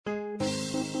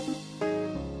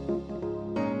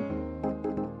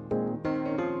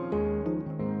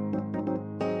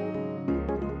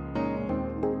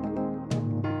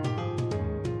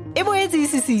e boetse e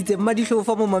sisitse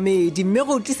mmadihlofa mo mamedi mme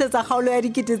go tlisetsa kgaolo ya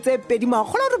dikete tse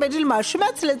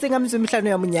 2065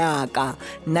 ya Monyaka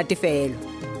nnatefelo.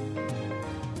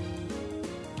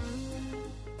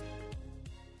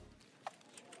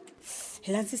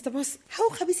 Helang sister boss, ha o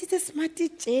khabisitse smart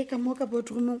tje ka mo ka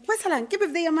boardroom. Wa tsalang ke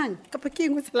birthday ya mang? Ka pa ke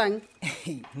eng o tsalang?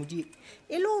 Modi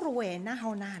e le hore wena ha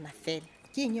ona hana fela.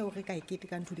 Ke eng eo re ka ikete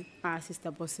ka ntho di? Ah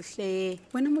sister boss hle.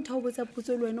 Wena motho o botsa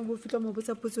potso le wena o bo fitla mo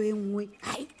botsa potso e nngwe.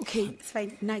 Hai, okay, it's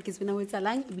fine. Nna ke tsena o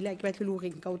tsalang e bila ke batle le hore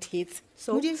nka o thetse.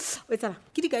 So, o tsala.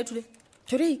 Ke di kae today?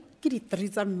 Today ke di 3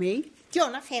 tsa May. Ke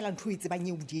yona fela ntho e tsebang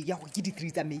e bodi ya go ke di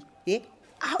 3 tsa May.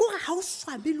 Gore ha o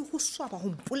swabe le go swaba go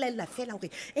mpolella fela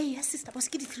gore ya sister boss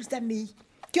ke di 3 tsa May.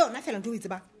 Ke yona fela ntho e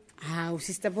tsebang. Ah,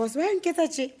 sister boss, wa nketsa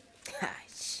tje?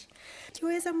 Ke o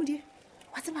etsa modi.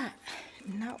 Wa tseba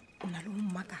nna o na le ho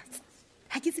mmakatsa.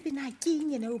 Ha ke tsebe na ke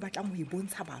eng ena o batlang ho e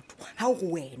bontsha batho. Ha o go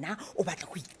wena o batla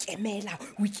go ikemela,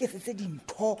 o iketsetse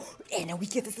dintho, o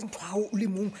iketsetse ntho ha o le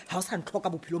mong, ha o sa ntloka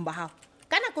bophelong ba hao.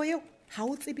 Ka nako eo ha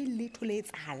o tsebe letho le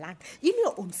etsahalang in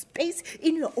your own space,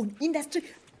 in your own industry.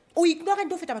 O ignore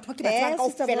ntho feta batho ba ke batlang ka o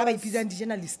fela ba ipitsang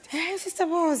di-journalist. Sister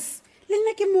boss, le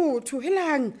nna ke motho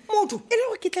helang motho e le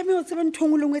go ke tlameo tseba ntho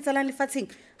ngwe le ngwe tsalang lefatsheng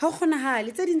ha o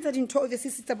kgonagale tse ding tsa dintho obviously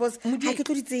sister boss ha ke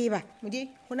tlo di tseba modi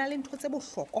ho na le ntho tse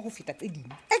bohlokwa go feta tse ding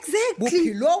exactly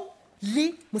bophelong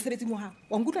le mosebetsing wa hao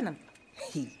wa nkutlwana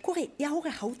kore ya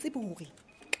hore ha o tsebe hore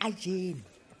ka jeno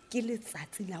ke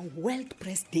letsatsi la World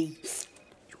Press Day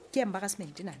ke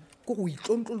embarrassment nana go go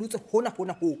itlontlolotse hona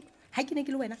ho ha ke ne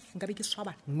ke le wena nka be ke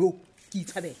swaba no ke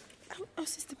ithabela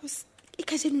sister boss e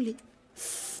ka jeno le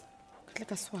tla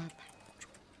ka swaba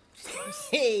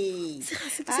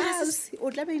o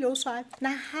tlameile o swabe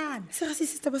nahana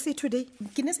sister boss today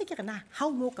ke ne se ke re na ha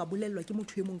o no ka bolellwa ke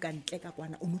motho e mong ka ntle ka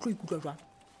kwana o no tlo ikutlwa jwang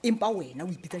empa wena o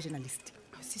ipitsa journalist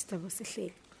sister boss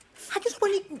hle ha ke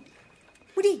tsone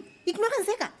modi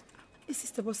ignorance ka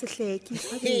sister boss hle ke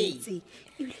swabetse e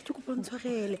bile ke kopa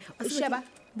ntshwarele o sheba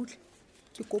butle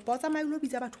ke kopa o tsamaye lo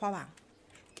bitsa batho ba bang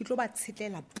ke tlo ba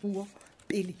tshetlela puo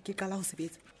pele ke qala ho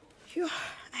sebetsa yo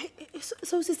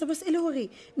so sister boss ele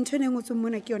hore ntho ene ngotso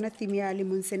mona ke yona theme ya le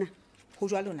monsena ho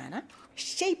jwa lona na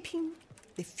shaping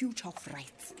the future of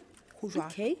rights ho jwa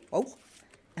okay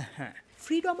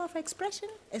freedom of expression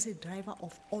as a driver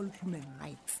of all human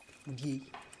rights modi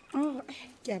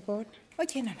ke a bona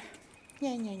okay nana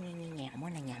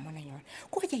mona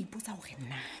go ke ipotsa hore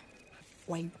na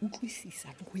wa utlwisisa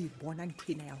le go e bona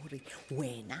ntwena ya hore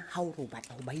wena ha o re o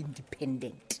batla go ba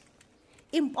independent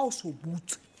empa o so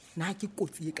butse na ke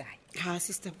kotsi e kae ha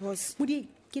sister boss modi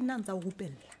ke nna ntsa o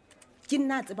rupella ke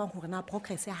nna tsebang hore na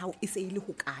progress ya hao e se ile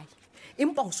ho kae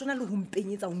empa o sona le ho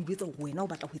mpenyetsa o mbetsa hore wena o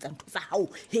batla go etsa ntho tsa hao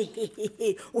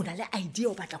o na le idea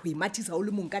o batla go imathisa o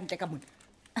le mong ka ntle ka mona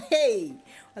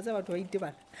wa tsaba batho ba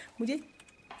itebala modi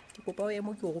ke kopa o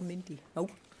emo ke o rommente au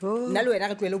nna le wena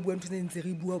re tloele bua ntho tse ntse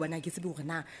re bua bana ke tsebe hore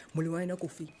na molemo wa wena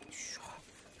kofi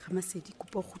ga masedi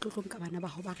kopa go tlotlong ka bana ba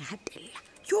go ba re hatella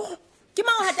yo ke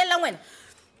mang o hatellang wena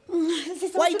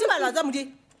wa itebala tsa modi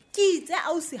ke itse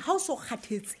ausi ha o so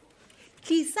kgathetse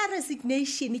ke sa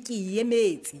resignation ke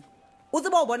emetse o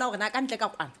tseba o bona hore na ka ntle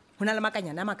ka kwana hona le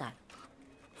makanyana makana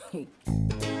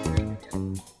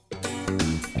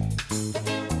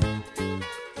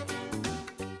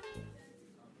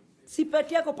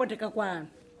Sipati ya kopoteka kwana.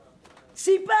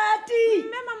 Sipati!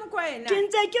 Mama Mokwena. Ke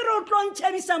ntse ke re o tlo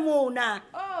ntšhabisa mona.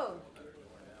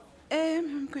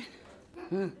 Mama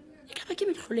Mokwena. E ka ba ke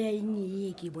metlholo ya eng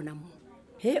e ke bona mo.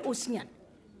 He o senyana.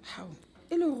 Hao.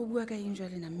 E le go bua ka eng jwa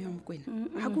lena Mama Mokwena.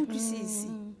 Ha go utlwisisi.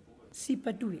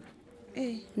 Sipati we.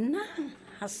 Nna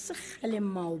ha se gale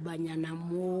maobanyana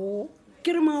mo.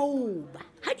 Ke re maoba.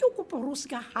 Ha ke o kopa go se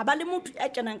ka ha ba le motho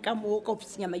ya kenang ka mo ka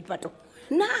ofising ya maipato.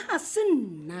 Na ha se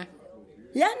nna.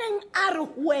 Yaneng a re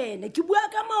wena ke bua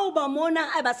ka maoba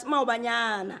mona a ba se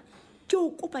maobanyana ke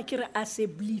o kopa ke re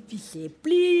assembly fihle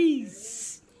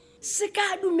please se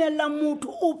ka dumella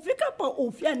motho o fe kapa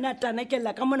o fe a natana ke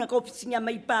la ka mona ka ofising ya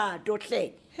maipato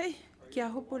hle hey ke a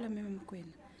hopola Mama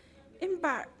Mokwena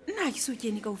empa nna ke so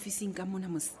kene ka ofising ka mona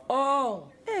mos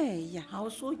ya ha o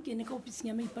so kene ka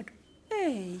ofising ya maipato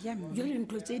ya jo le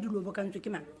ntho tse di lobo ka ntse ke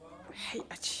mang hey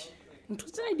achi ntho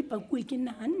tsena di pakwe ke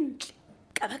nna hantle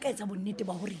ka ba ka etsa bonnete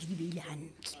ba hore ke di beile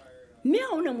hantle mme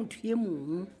ha ona motho ye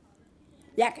mong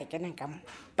ya ka kenang ka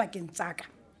pakeng tsaka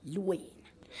le wena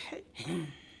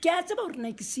ke a tseba hore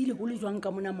na ke sile go le jwang ka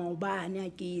mona maobane a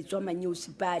ke tswa manyeo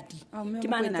Sipati ke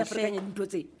mana tsa frekanya dintho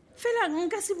tse fela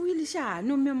nka se buile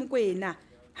shano Mama Mokwena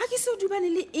ha ke se dubane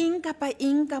le eng kapa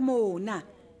eng ka mona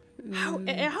ha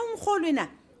o ngolwe na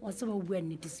wa tseba o bua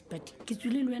nnete Sipati ke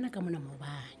tswile le wena ka mona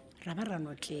maobane ra ba ra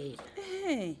notlela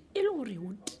Eh, e le gore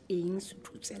o teng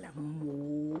sethotsela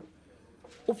mo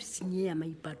officing e ya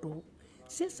maipato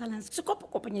se salang se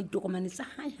kopakopanya ditokomane tsa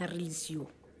gae ga re le seo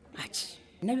atšhe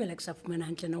nna bjala ke sa fumana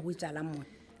gantle na go etsalang mone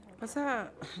ba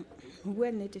sa ho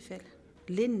bua nnete fela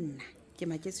le nna ke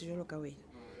maketse jalo ka wena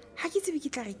ha ke tsebe ke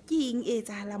tla re ke eng e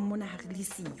etsahalang mona ha re le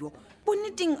siyo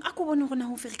bonneteng a ko bone gona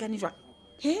ho ferekane jwang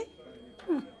he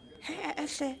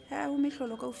ehle ha o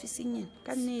mehlolo ka officing ena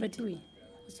ka nnete fatiwe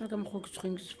o tsena ka mokgwa o ke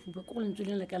tshogeng ke sefuba ke go lentswe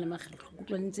le ka le magetlho ko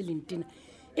tlwane ntse leng tena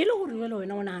e le gore jale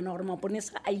wena o nagana gore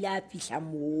maponesa a ile a fitlha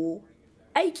moo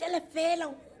a itlele fela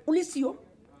o le sio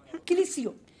ke le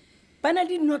sio ba na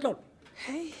le dinotlolo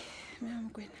hai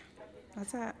Mokwena a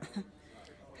tsa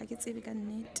ha ke tsebe ka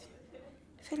nnete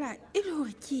fela e le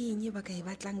hore ke eng e ba ka e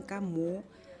batlang ka moo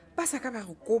ba sa ka ba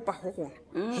re kopa ho rona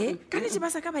he ka nnete ba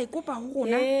sa ka ba e kopa ho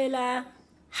rona ela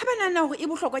ha ba nana hore e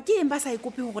bohlokwa ke eng ba sa e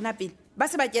kope ho rona pele ba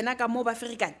se ba kena ka moo ba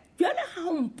ferekane jale ga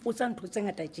o mpotsa ntho tse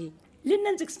ngata tse le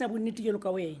nna ntse ke sena bonnete jalo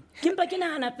ka wena kempa ke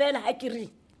nagana fela ga ke re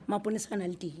maponesa a na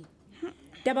le teng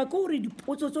taba ke gore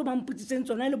dipotso tseo ba mpotsitseng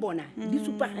tsona le bona di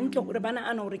supa gantle gore ba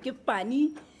nagana gore ke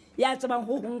fane ya tsebang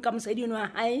go gong ka mosadi eno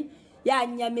wa gae ya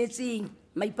nyametseng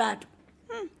maipato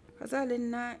ga tsa le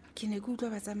nna ke ne ke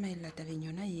utlwa ba tsamaela tabeng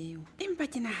yona eo empa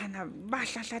ke nagana ba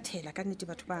hlahlathela ka nnete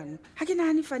batho bano ga ke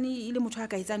nagane fane e le motho a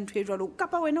ka etsang ntho e jalo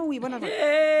kapa wena o e bona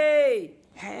ee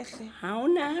hehle ga o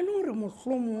nagane gore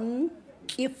mohlomong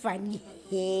ke fane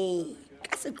he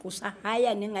ka setlo sa gae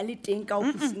a neng a le teng ka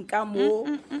officing ka moo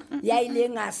ya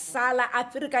ileng a sala a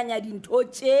ferekanya dintho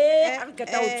tse a re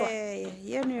keta o tswa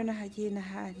eno yona ga ke e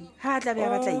nagane ga a tla be a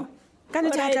batlaeng ka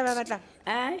nnete ga tla be a batlang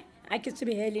ai a ke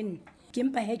tsebe he le nna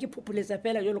kempa he ke phopholetsa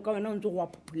fela jalo ka wena o ntse go wa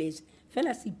phopholetsa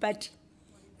fela seipati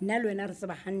nna le wena re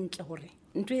tseba gantle gore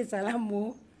ntho e tsalang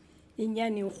mo e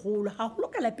nyaneng kgolo ga golo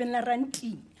ka lapeng la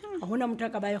ranting ga gona motho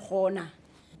a ka ba e gona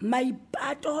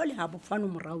maipato le ga bofano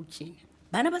morago tjena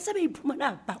bana ba sa ba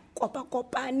iphumana ba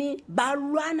kopakopane ba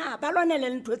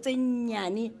lwanele ntho tse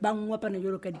nnyane ba ngwapana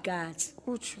jalo ka dikatse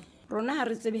otsho rona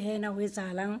ga re tsebe hena go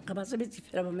etsalang ga ba sebetse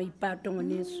fela ba maipato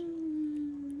ngwaneso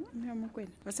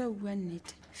Mokwena ba sa bua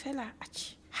nnete fela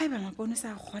atšhe ga e ba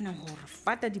maponesa a kgona gore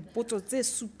fata dipotso tse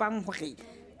supang gore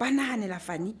ba naganela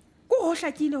fane ko go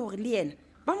hlakile gore le yena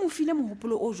ba mo file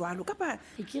mogopolo o jwalo kapa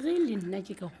ke re le nna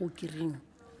ke ka go kereng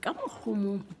ka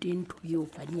mohlomong go teng ntho eo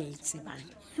fane ya e tsebang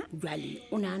jwale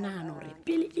o ne a nagana gore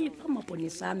pele e fa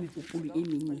maponesa a megopolo e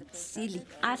mengwe sele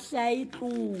a tlha e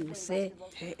tlose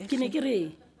ke ne ke re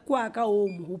kwa ka o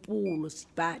mogopolo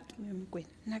sepati Mokwena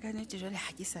nna ka nnete jwale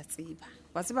ga ke sa tseba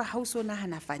wa tseba ga o se o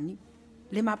nagana fane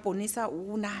le maponesa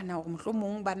o nagana gore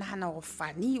mohlomong ba nagana gore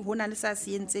fane go na le sa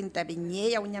se entseng tabeng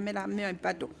e ya o nyamela mme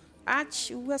maipato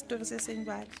atšhe o bua setori se seng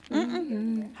jwale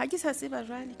ga ke sa tseba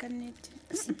jwale ka nnete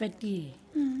sepateng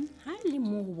ga le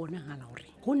mo go bonagala gore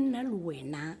go nna le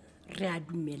wena re a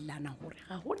dumelelana gore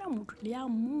ga gona motho le ya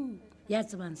mong ya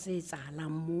tsebang se e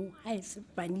tsagalang mo ga e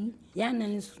sefane ya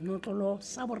nang le senotlolo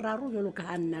sa boraro jalo ka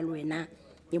ga nna le wena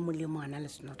e molemo a na le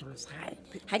senotlolo sa gae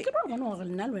ga ke ba bona gore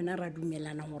lena le wena re a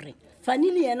dumelelana gore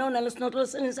fane le yena o na le senotlolo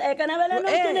se neng sa e kanabelana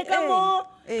o kene ka mo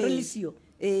re le sio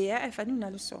ee fane o na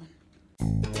le sona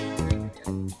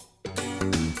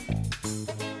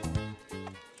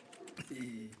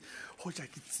go ja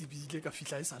ke tsebile ka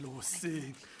fihla e sa le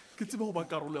goseng ke tseba go ba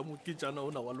karolo ya moketjana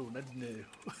ona wa lona dineo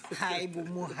hai bo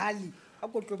mohali a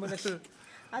ko tlomola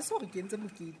a se gore ke entse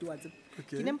mokete wa tsebo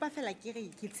ke nempa fela ke re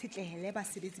ke tshetlehele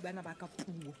basebetsi bana ba ka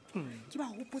puo ke ba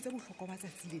gopotse bohlokwa ba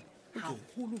tsatsi lena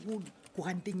gaholoholo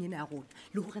koranteng ena ya rona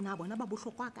le gore na bona ba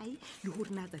bohlokwa kae le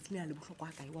gore na tsatsi lena le bohlokwa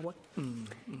kae wa bona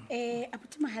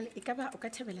abuti Mohale e ka ba o ka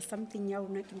thabela something ya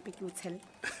rona ke mpe ke o tshelle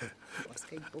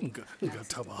nka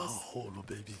thaba gagolo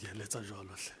baby ke eletsa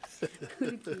jalotlhe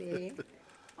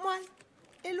moal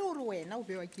e le gore wena o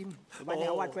bewa ke mo obane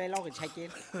a wa tlwaela gore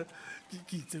tšhakela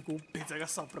ke itse ko petsa ka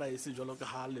surprise jalo ka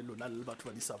ga le lona le batho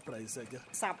ba di-surprise akere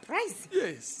surprise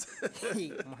yes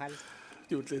mohale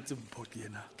ke o tletse mpho ke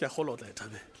ena ke a gola o tla e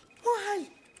thabela mohale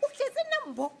o tletse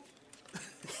nambo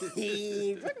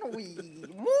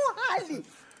mohale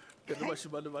ke le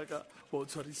bashimane ba ka ba o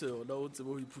tshwarise yona o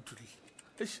tsebe go iphutholile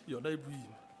yona e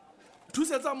boima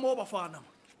thusetsa mo bafana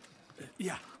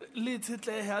ya le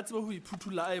tshetlege a tsebe go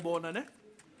iphuthula a e bona ne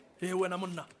e wena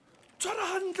monna tshwara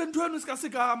gantle ntho eno se ka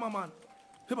sekama mana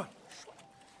he bana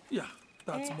ya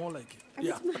that's more like it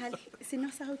ya Mohale seno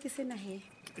sa gago ke sena he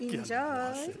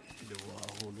enjoy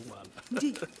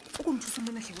di o ko nthusa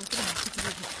mona tlhe wa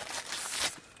tseba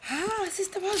ha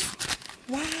sister boss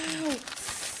wow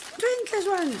ntho e ntle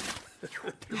jwang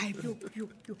hai yo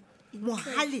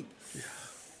mohale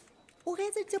o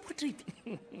reetse portrait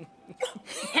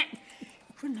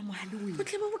go nna mogale o go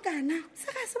tle bo bokana se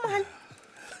ga se mogale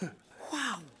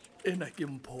wow ena ke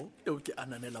mpho eo ke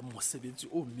ananelang mosebetsi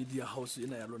o media house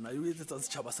ena ya lona eo etsetsang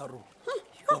setšhaba sa rona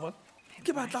Wa bona?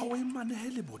 Ke batla go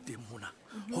emanehe le boteng mona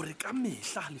gore ka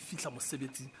mehla le fihla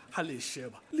mosebetsing ga le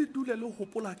sheba le dule le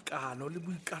gopola kano le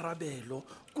boikarabelo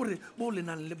kore bo le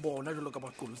nang le bona jalo ka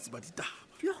baqolotsi ba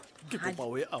ditaba ke kopa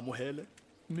o e amogele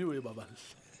mme o e baballe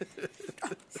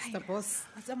Mr. Boss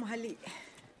a tsa mogale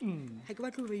ga ke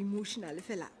batlo go ba emotional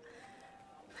fela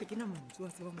ga ke na mantswe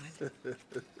wa tseba mogale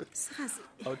segase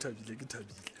a o thabile ke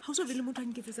thabile ga o so be le motho a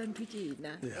nketsetsa ntho ke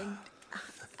ena Yeah. and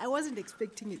I wasn't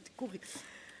expecting it kore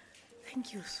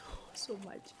thank you so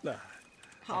much Nah,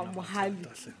 ha mogale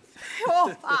tahle.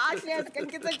 atle ka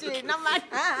nketsa tjena man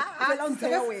fela o ntse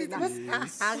ya wena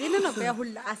a re na nako ya go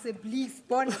lla a se believe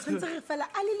bona tshwantse re fela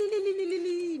a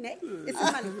ne e se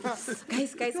mala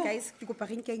guys ke kopa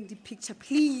re nkeng di-picture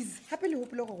please gape le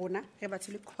gopole go rona re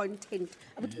batho le content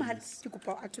a botho magale ke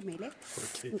kopa o atomele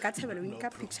nka thabela o nka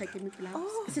picture ke mepela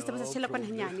ke sesta ba sa tshela kwana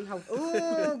nyane ga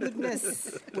oh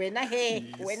goodness wena he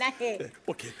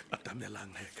Okay,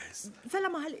 atamelang he guys fela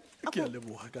mogale ke a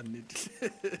leboga ka nnete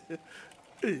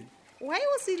ee why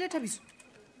o se ile Thabiso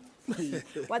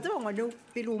wa tseba ngwaneo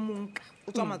pele o monka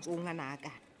o tswa matsong a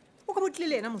naka o ka botlile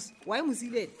le ena mose why mo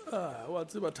seile wa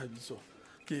tseba Thabiso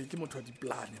ke motho wa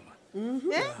diplane man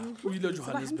o ile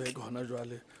Johannesburg gona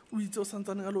jwale o itse o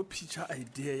santsane ga lo picture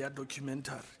idea ya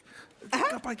documentary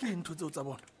kapa ke ntho tseo tsa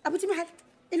bona a botse magale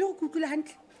e le go kutlwile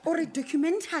gantle ore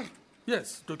documentary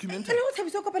yes e documentary le go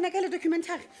thabisa o kopana ka le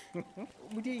documentary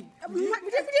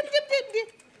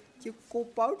ke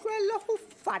kopa o tloelle go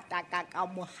fataka ka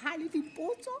mogale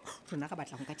dipotso rona ga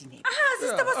batlang ka dinepe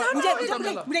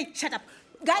shut up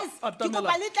guys ke Atamela.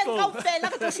 kopa le tleng kao fela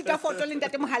re tlo shita foto le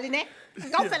ntate mogale ne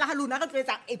kao fela ga lona re tlo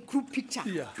etsa a group picture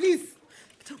Yeah. please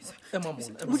ema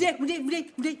mona ema.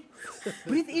 Mudei.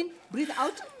 Breathe in, breathe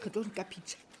out. Re tlo nka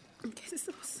picture.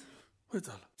 Ho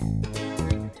etsala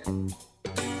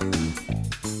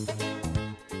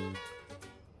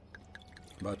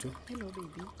batho Hello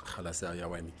baby. kgalase ya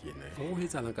wine ke ena go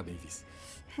etsalang ka Mavis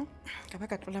Ka ba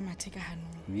ka tlola mathe ka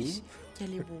hanong. Ke a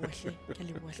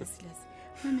leboha Silas.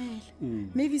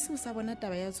 Mamela. Mavis o sa bona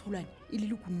taba ya tsholwane e le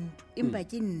lekuntu. Empa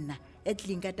ke nna e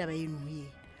tleng ka taba eno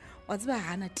yena. Wa tseba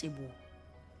hana tebo.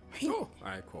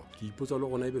 ai ko ke ipotsa le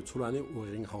gona e be tsholwane o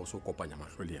reng ga o so kopanya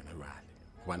mahlo le yena jwale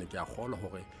gobane ke a gola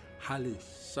gore ha le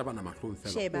shebana mahlong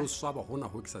Sheba. fela o swaba gona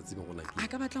go ke sa tsebe gona A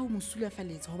ka batla ho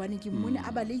mosulafaletsa hobane ke mmone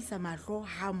a baleisa mahlo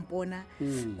ha mpona.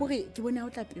 Kore ke bone a o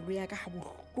tla pelo ya ka ha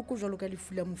bohloko jwalo ka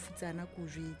lefula mofutsana ko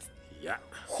jwetse. ya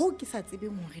Ho ke sa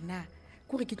tsebeng hore na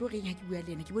kore ke tlo reng ha ke bua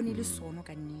le ena ke bone le sono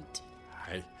ka nnete.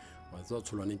 hai wa tswa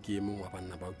tsholwane ke e mong wa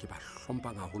banna bao ke ba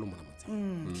hlompang haholo mona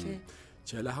motseng Hle.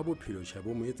 tshela ha bophelo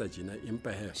tshabo mo etsa jena empa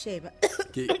he Sheba.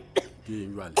 ke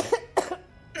eng jwale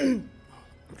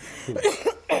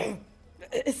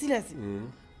Silas.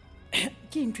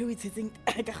 Ke ntwe o itshetseng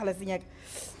ka galaseng ya ka.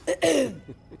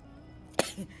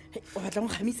 O batla go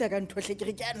khamisa ka nthohle ke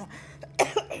re ke ano.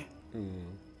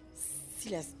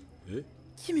 Silas.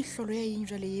 Ke mehlolo ya eng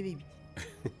jwale ye baby?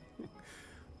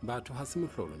 batho ha se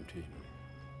mohlolo ntho eno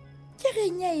Ke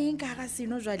reng ya eng ka ga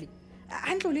seno jwale?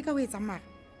 Hantle o le ka o etsa mara.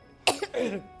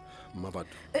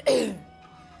 mmabatho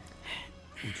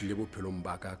o tlile bophelong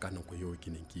ba ka nako eo ke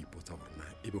neng ke ipotsa gore na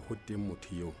e be go teng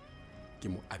motho eo ke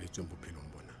mo abetsweng bophelong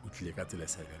bona o tlile ka tsela e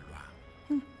sa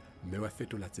lebelwang mme wa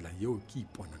fetola tsela eo ke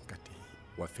iponang ka teng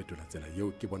wa fetola tsela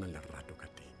eo ke bonang lerato ka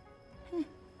teng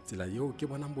tsela eo ke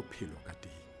bonang bophelo ka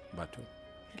teng batho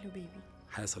Hello baby.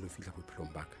 ha e sa lo fihla bophelong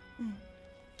ba ka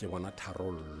ke bona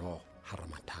tharollo hara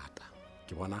mathata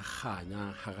ke bona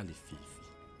kganya hara lefifi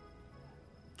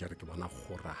ke re ke bona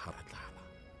gora hara tlala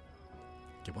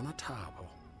ke bona thabo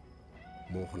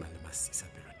mo go na le masisa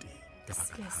pelo teng ka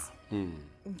baka la Silas. hao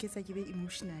Nketsa ke be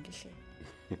emotional hle.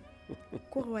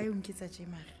 Kore wa yo nketsa tje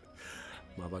mara.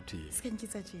 mabatho Se ka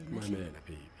nketsa tjena hle. mamela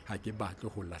baby ha ke batle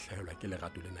go latlhegelwa ke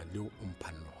lerato lena leo o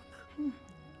mphang lona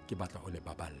ke batla go le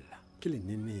baballa ke le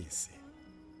nenese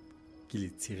ke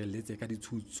le tshireletse ka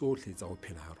ditshu tsotlhe tsa go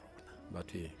phela ha rona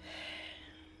batho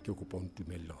ke kopa o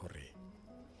ntumelle gore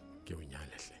ke o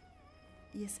nyale hle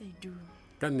Yes I do.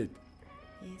 ka nnete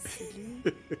Yes le.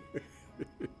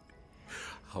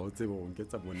 ha o tsebe go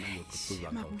nketsa monna motlotlo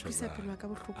jwang ka Ma utlwisa pelo ya ka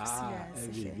bohloko Silas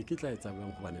hle. baby ke tla etsa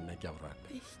bang gobane nna ke a go rata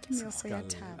Ke meokgo ya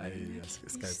thaba.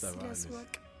 ska etsa Silas wa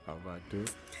bane ka. a batho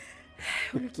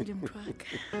O lokile motho wa ka.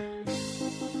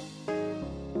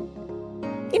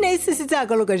 E ne e sisitse a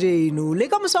ka lo ka jeno le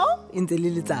ka moso e ntse le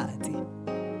letsatsi